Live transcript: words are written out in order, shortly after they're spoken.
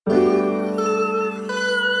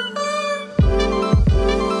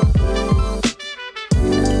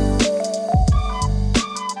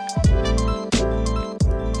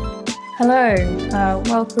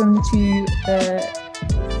Welcome to the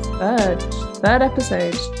third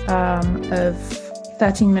episode of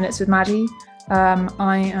 13 Minutes with Maddi.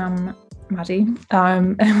 I am Maddi.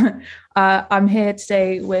 I'm here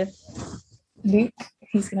today with Luke.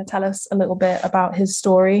 He's going to tell us a little bit about his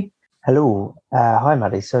story. Hello. Hi,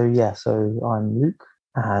 Maddi. So I'm Luke.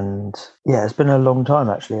 And it's been a long time,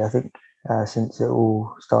 actually, I think, since it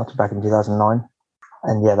all started back in 2009.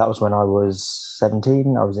 And that was when I was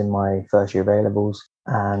 17. I was in my first year of A-levels,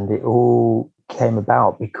 and it all came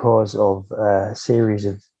about because of a series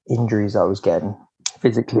of injuries I was getting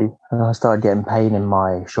physically. And I started getting pain in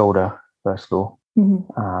my shoulder, first of all,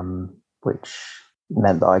 which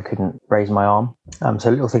meant that I couldn't raise my arm. So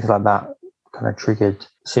little things like that kind of triggered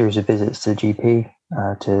a series of visits to the GP,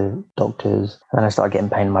 to doctors. And then I started getting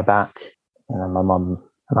pain in my back. And then my mum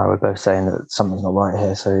and I were both saying that something's not right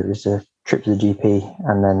here. So it was a trip to the GP,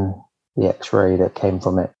 and then the x-ray that came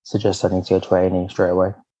from it suggested I need to go to A&E straight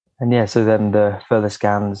away. And so then the further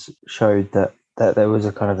scans showed that there was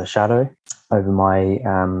a kind of a shadow over my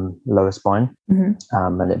lower spine.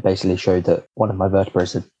 And it basically showed that one of my vertebrae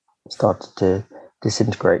had started to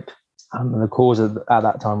disintegrate. And the cause at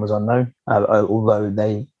that time was unknown, although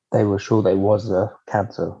they were sure that it was a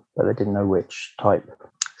cancer, but they didn't know which type.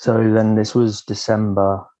 So then this was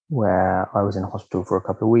December, where I was in hospital for a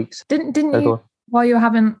couple of weeks. Didn't you, while you were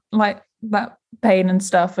having like that pain and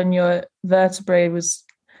stuff and your vertebrae was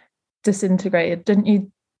disintegrated, didn't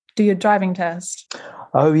you do your driving test?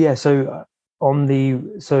 Oh yeah, so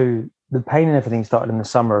the pain and everything started in the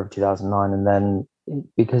summer of 2009, and then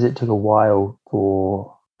because it took a while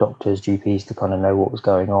for doctors, GPs to kind of know what was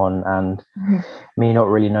going on, and me not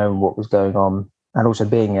really knowing what was going on, and also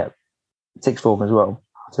being at sixth form as well.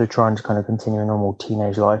 So trying to kind of continue a normal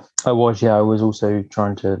teenage life. I was also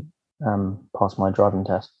trying to pass my driving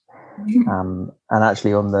test. And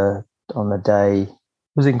actually on the day, I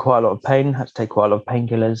was in quite a lot of pain, had to take quite a lot of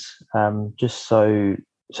painkillers, just so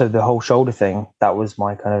the whole shoulder thing, that was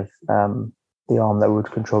my kind of, the arm that would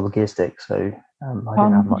control the gear stick. So I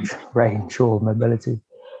didn't have much range or mobility.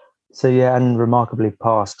 So and remarkably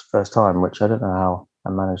passed first time, which I don't know how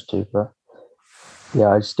I managed to, but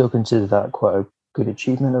I still consider that quite a good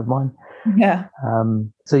achievement of mine.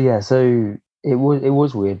 So it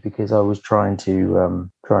was weird because I was trying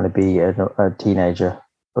to be a teenager,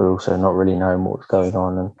 but also not really knowing what was going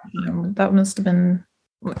on. And that must have been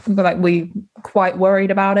like, were you quite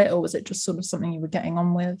worried about it, or was it just sort of something you were getting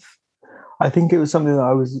on with? I think it was something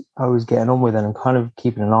that I was getting on with and kind of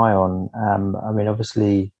keeping an eye on. I mean,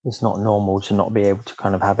 obviously it's not normal to not be able to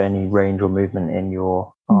kind of have any range or movement in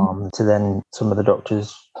your arm. So then some of the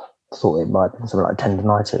doctors thought it might be something like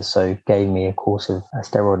tendonitis, so gave me a course of a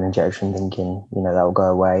steroid injection, thinking that will go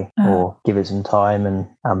away or give it some time, and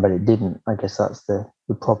but it didn't. I guess that's the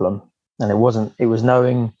problem. And it was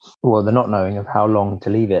knowing, well, the not knowing of how long to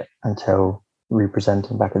leave it until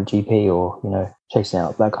representing back at the GP, or chasing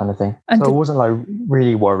out, that kind of thing. And so I wasn't like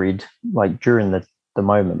really worried like during the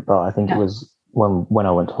moment, but I think it was when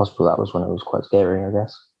I went to hospital, that was when it was quite scary, I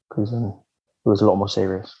guess, because it was a lot more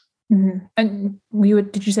serious. And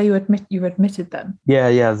did you say you were admitted then?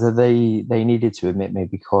 Yeah. So they needed to admit me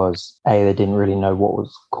because they didn't really know what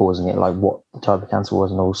was causing it, like what the type of cancer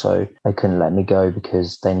was, and also they couldn't let me go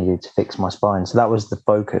because they needed to fix my spine. So that was the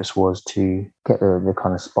focus, was to get the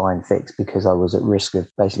kind of spine fixed, because I was at risk of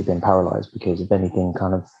basically being paralyzed, because if anything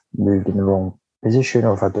kind of moved in the wrong position,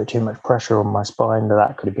 or if I put too much pressure on my spine,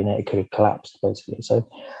 that could have been it. It could have collapsed, basically. So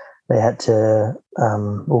they had to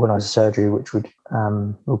organise a surgery which would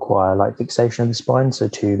require like fixation of the spine. So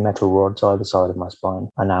 2 metal rods either side of my spine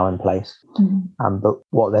are now in place. But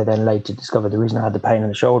what they then later discovered, the reason I had the pain in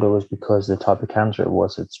the shoulder was because the type of cancer it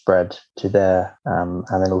was had spread to there, and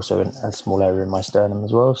then also in a small area in my sternum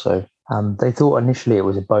as well. So they thought initially it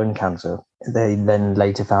was a bone cancer. They then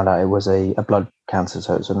later found out it was a blood cancer,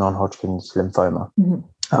 so it's a non-Hodgkin's lymphoma,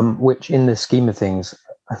 which in the scheme of things,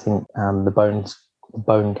 I think the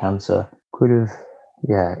bone cancer could have,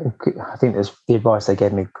 I think there's the advice they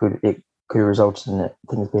gave me could have resulted in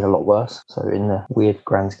things being a lot worse. So in the weird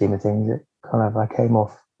grand scheme of things, it kind of, I came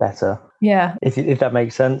off better. Yeah. If that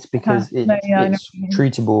makes sense, because it's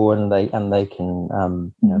treatable, and they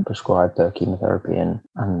can prescribe the chemotherapy and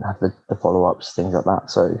have the follow-ups, things like that.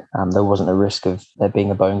 So there wasn't a risk of there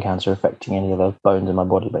being a bone cancer affecting any of the bones in my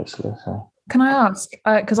body, basically. So can I ask,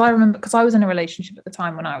 because I remember, because I was in a relationship at the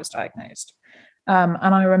time when I was diagnosed.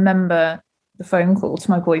 And I remember the phone call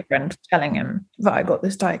to my boyfriend telling him that I got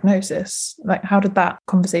this diagnosis. Like, how did that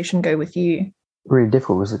conversation go with you? Really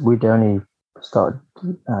difficult. Was we'd only started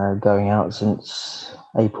going out since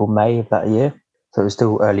April, May of that year. So it was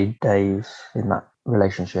still early days in that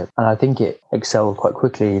relationship. And I think it excelled quite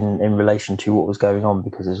quickly in relation to what was going on,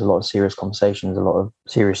 because there's a lot of serious conversations, a lot of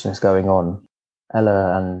seriousness going on.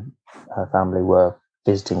 Ella and her family were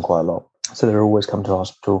visiting quite a lot, so they were always come to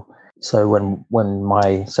hospital. So when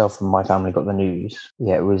myself and my family got the news,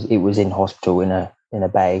 it was in hospital in a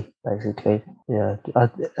bay, basically. A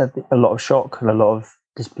lot of shock and a lot of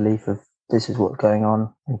disbelief of this is what's going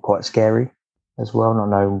on, and quite scary as well, not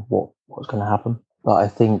knowing what's going to happen. But I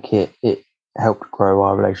think it helped grow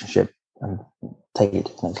our relationship and take it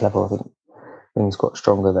to the next level. I think things got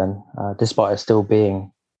stronger then, despite us still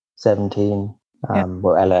being 17.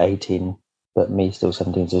 Well, Ella 18, but me still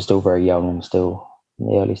 17, so still very young and still in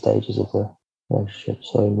the early stages of the relationship.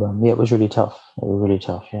 So it was really tough. It was really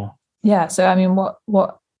tough. Yeah. So I mean,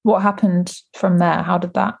 what happened from there? How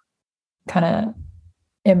did that kind of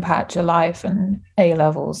impact your life and A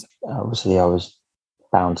levels? Obviously, I was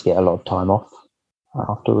bound to get a lot of time off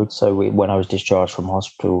afterwards. So when I was discharged from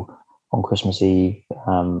hospital on Christmas Eve,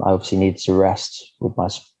 I obviously needed to rest with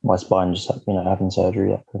my spine just having surgery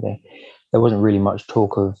that kind of thing. There wasn't really much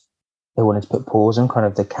talk of they wanted to put pause on kind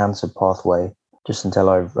of the cancer pathway just until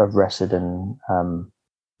I've rested and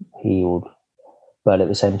healed. But at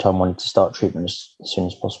the same time, wanted to start treatment as soon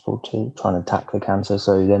as possible to try and attack the cancer.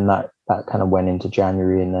 So then that kind of went into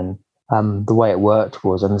January, and then the way it worked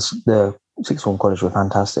was, and the sixth form college were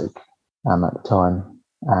fantastic at the time,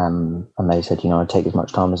 and they said I'd take as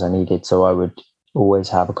much time as I needed. So I would always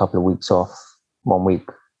have a couple of weeks off. 1 week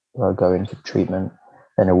I'd go in for treatment,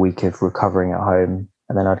 then a week of recovering at home,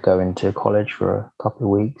 and then I'd go into college for a couple of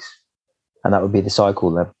weeks, and that would be the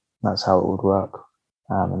cycle then. That's how it would work.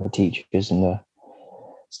 And the teachers and the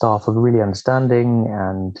staff were really understanding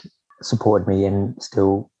and supported me in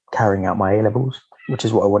still carrying out my A-levels, which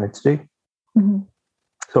is what I wanted to do. Mm-hmm.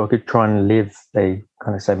 So I could try and live a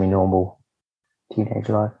kind of semi-normal teenage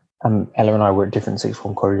life. Ella and I were at different sixth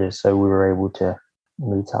form colleges, so we were able to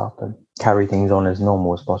meet up and carry things on as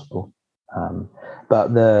normal as possible.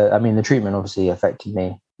 But the treatment obviously affected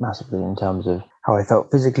me massively in terms of how I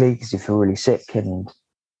felt physically, because you feel really sick and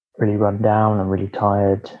really run down and really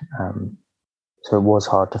tired. So it was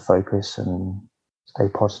hard to focus and stay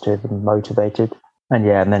positive and motivated. And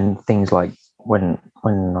then things like when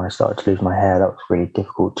I started to lose my hair, that was really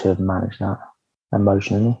difficult to manage that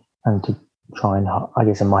emotionally, and to try and, I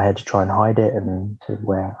guess in my head, to try and hide it, and to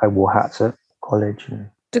wear, I wore hats at college. And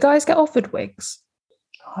do guys get offered wigs?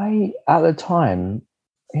 At the time,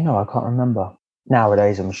 I can't remember.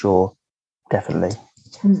 Nowadays, I'm sure, definitely.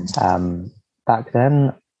 Back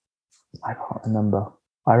then, I can't remember.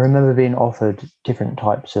 I remember being offered different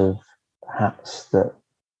types of hats that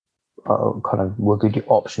kind of were good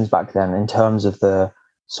options back then in terms of the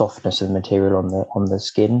softness of the material on the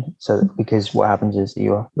skin. So because what happens is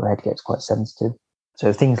your head gets quite sensitive.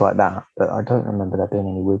 So things like that. But I don't remember there being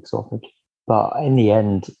any wigs offered. But in the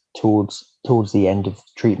end, towards the end of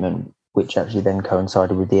treatment, which actually then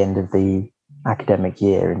coincided with the end of the academic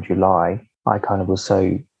year in July, I kind of was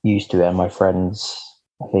so used to it, and my friends,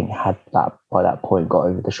 I think, had that by that point got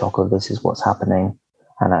over the shock of this is what's happening,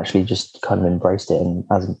 and actually just kind of embraced it, and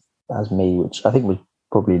as me, which I think was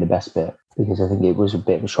probably the best bit, because I think it was a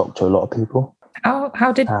bit of a shock to a lot of people.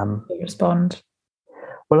 How did you respond?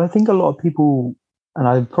 Well, I think a lot of people, and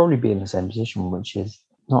I'd probably be in the same position, which is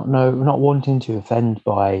not wanting to offend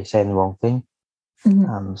by saying the wrong thing.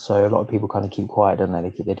 Mm-hmm. So a lot of people kind of keep quiet, don't they?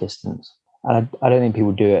 They keep their distance, and I don't think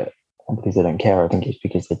people do it because they don't care. I think it's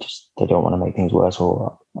because they don't want to make things worse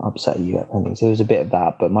or upset you. I think so. There was a bit of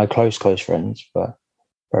that, but my close friends were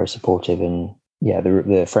very supportive, and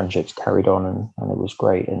the friendships carried on, and it was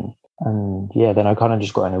great. And then I kind of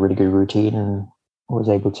just got in a really good routine and was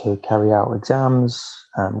able to carry out exams,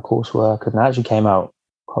 coursework, and I actually came out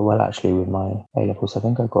quite well actually with my A-levels. I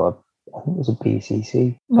think it was a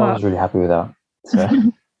BCC. Wow. I was really happy with that.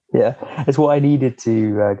 So yeah, it's what I needed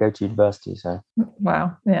to go to university. So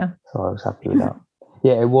wow, yeah. So I was happy with that.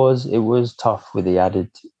 Yeah, it was tough with the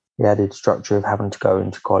added structure of having to go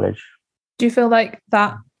into college. Do you feel like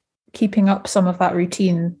that keeping up some of that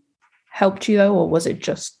routine helped you though, or was it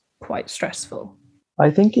just quite stressful? I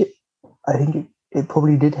think it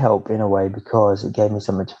probably did help in a way, because it gave me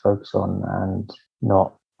something to focus on and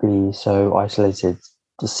not be so isolated,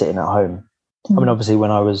 just sitting at home. I mean, obviously when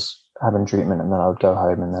I was having treatment and then I would go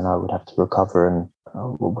home and then I would have to recover, and I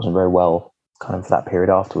wasn't very well kind of for that period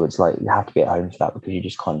afterwards. Like, you have to be at home for that because you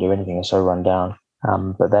just can't do anything. It's so run down.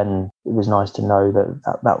 But then it was nice to know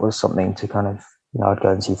that was something to kind of, I'd go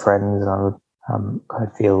and see friends and I would kind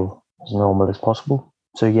of feel as normal as possible.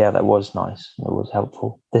 So yeah, that was nice. It was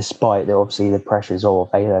helpful, despite obviously the pressures of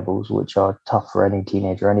A-levels, which are tough for any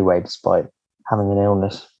teenager anyway, despite having an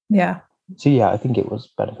illness. Yeah. yeah, I think it was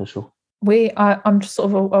beneficial. I'm just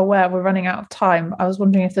sort of aware we're running out of time. I was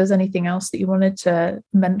wondering if there's anything else that you wanted to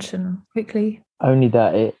mention quickly. Only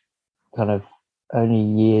that it kind of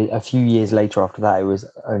a few years later after that, it was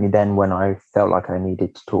only then when I felt like I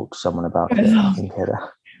needed to talk to someone about it. I think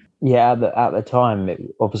at the time,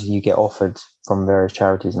 obviously you get offered from various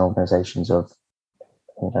charities and organisations of,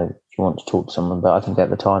 if you want to talk to someone, but I think at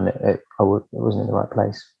the time it wasn't in the right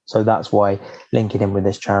place. So that's why linking in with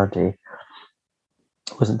this charity,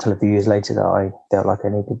 it wasn't until a few years later that I felt like I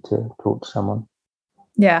needed to talk to someone.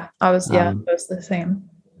 Yeah, I was the same.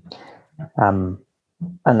 And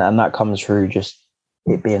that comes through just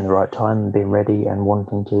it being the right time and being ready and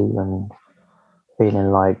wanting to, and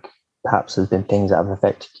feeling like perhaps there's been things that have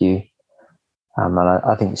affected you. And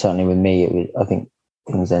I think certainly with me, I think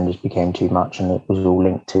things then just became too much, and it was all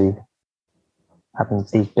linked to having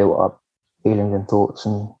these built up feelings and thoughts,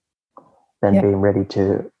 and then being ready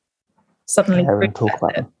to suddenly talk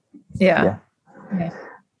about them. Yeah.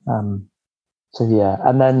 So yeah,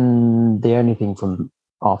 and then the only thing from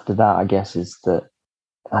after that, I guess, is that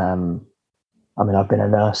I've been a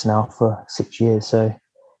nurse now for 6 years, so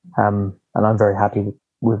and I'm very happy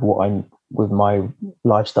with my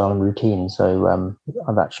lifestyle and routine. So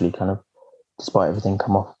I've actually kind of, despite everything,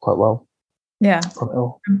 come off quite well. Yeah. From it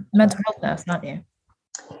all. Mental health nurse, aren't you?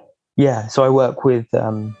 Yeah. So I work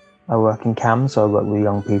in CAM, so I work with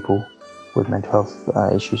young people with mental health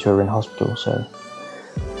issues who are in hospital. So,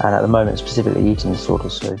 and at the moment, specifically eating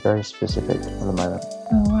disorders, so very specific at the moment.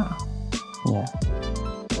 Oh wow. Yeah.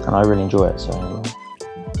 And I really enjoy it. So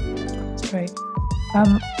that's great.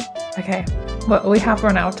 Okay. Well, we have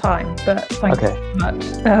run out of time, but thank you so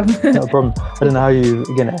much. No problem. I don't know how you're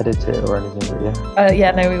going to edit it or anything, but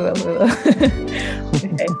yeah. No, we will.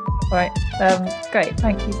 Okay. All right. Great.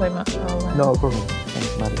 Thank you so much. No problem.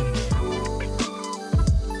 Thanks, Maddi.